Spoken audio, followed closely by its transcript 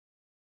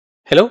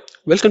Hello,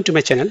 welcome to my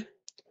channel.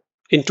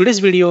 In today's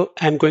video,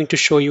 I'm going to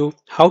show you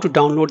how to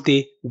download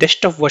the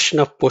desktop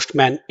version of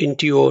Postman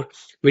into your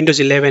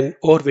Windows 11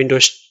 or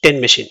Windows 10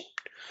 machine.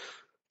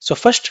 So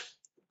first,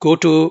 go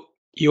to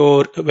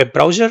your web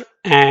browser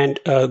and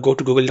go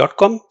to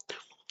google.com.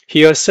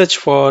 Here, search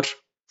for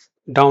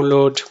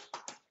download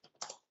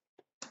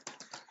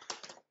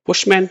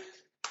Postman.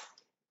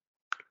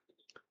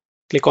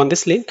 Click on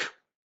this link.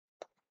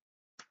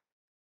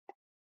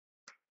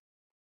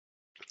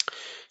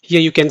 Here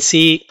you can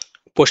see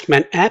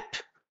Postman app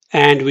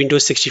and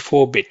Windows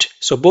 64-bit.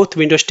 So both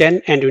Windows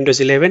 10 and Windows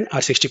 11 are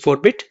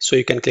 64-bit. So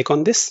you can click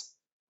on this.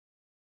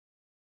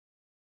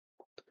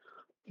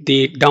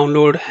 The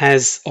download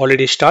has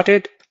already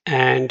started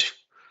and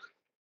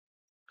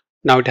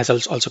now it has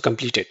also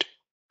completed.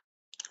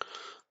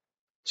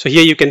 So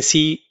here you can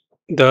see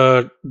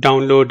the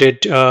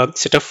downloaded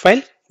setup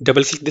file.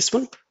 Double click this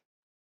one.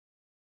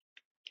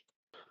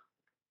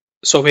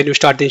 So when you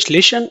start the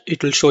installation,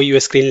 it will show you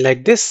a screen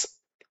like this.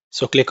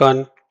 So click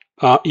on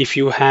if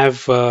you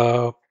have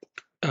a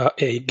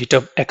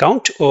GitHub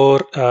account,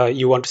 or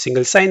you want to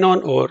single sign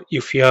on, or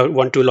if you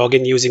want to log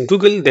in using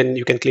Google, then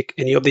you can click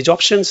any of these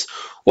options,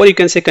 or you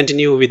can say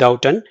continue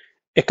without an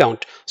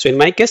account. So in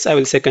my case, I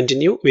will say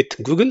continue with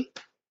Google.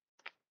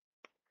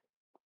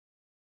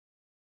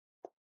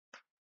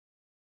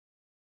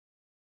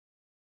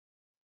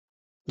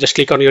 Just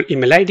click on your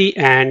email ID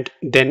and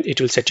then it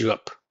will set you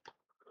up.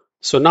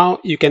 So now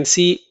you can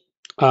see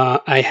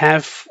I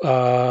have,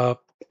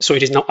 so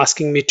it is now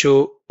asking me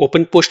to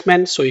open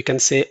Postman. So you can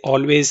say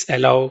always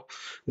allow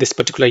this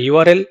particular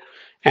URL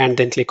and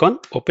then click on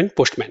open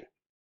Postman.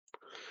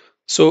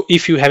 So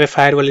if you have a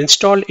firewall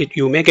installed,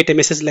 you may get a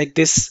message like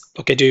this.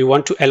 Okay, do you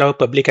want to allow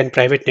public and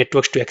private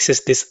networks to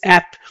access this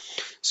app?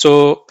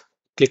 So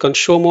click on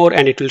show more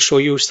and it will show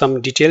you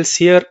some details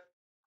here.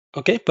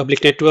 Okay,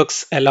 public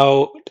networks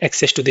allow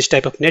access to this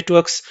type of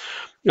networks.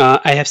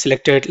 I have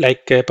selected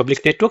like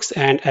public networks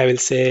and I will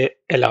say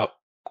allow.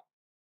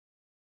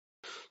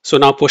 So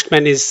now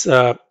Postman is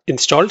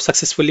installed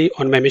successfully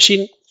on my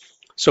machine.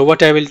 So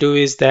what I will do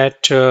is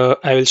that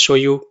I will show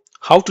you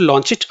how to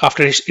launch it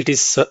after it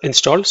is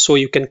installed. So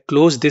you can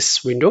close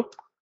this window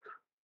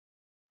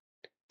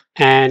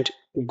and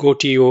go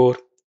to your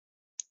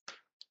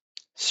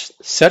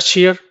search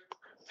here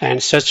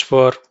and search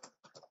for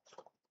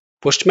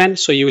Postman.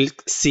 So you will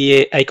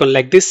see a icon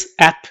like this,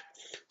 app.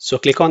 So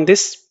click on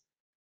this.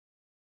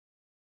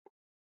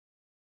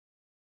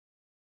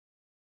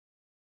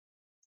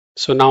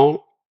 So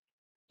now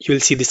you will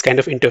see this kind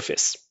of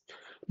interface.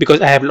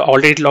 Because I have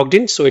already logged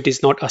in, so it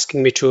is not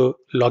asking me to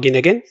log in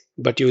again,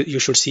 but you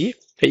should see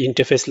an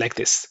interface like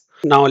this.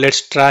 Now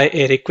let's try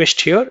a request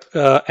here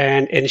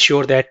and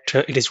ensure that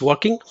it is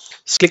working.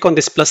 So click on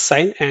this plus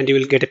sign and you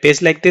will get a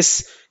page like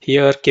this.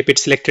 Here keep it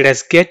selected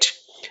as get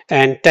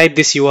and type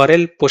this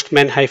URL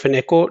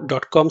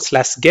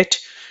postman-echo.com/get.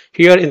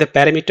 Here in the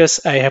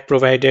parameters I have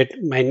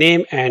provided my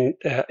name and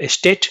a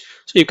state,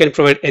 so you can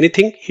provide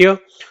anything here.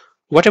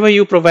 Whatever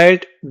you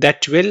provide,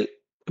 that will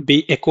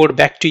be echoed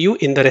back to you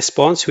in the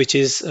response, which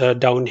is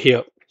down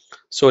here.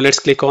 So let's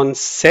click on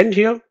send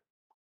here.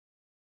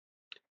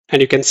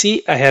 And you can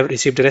see I have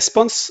received a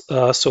response.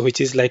 So which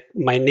is like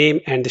my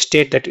name and the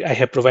state that I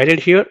have provided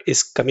here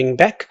is coming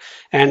back.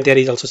 And there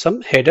is also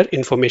some header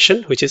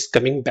information which is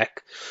coming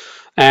back.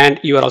 And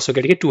you are also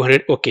getting a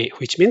 200 OK,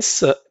 which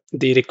means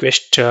the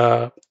request,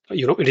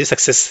 it is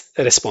success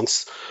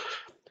response.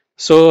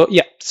 So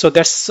yeah, so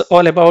that's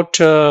all about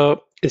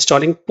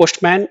installing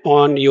Postman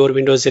on your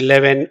Windows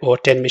 11 or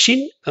 10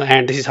 machine,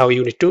 and this is how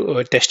you need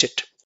to test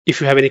it. If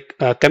you have any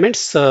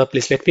comments,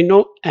 please let me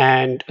know.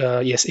 And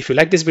yes, if you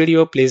like this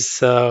video,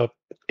 please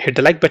hit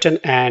the like button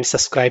and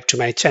subscribe to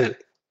my channel.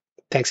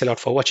 Thanks a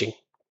lot for watching.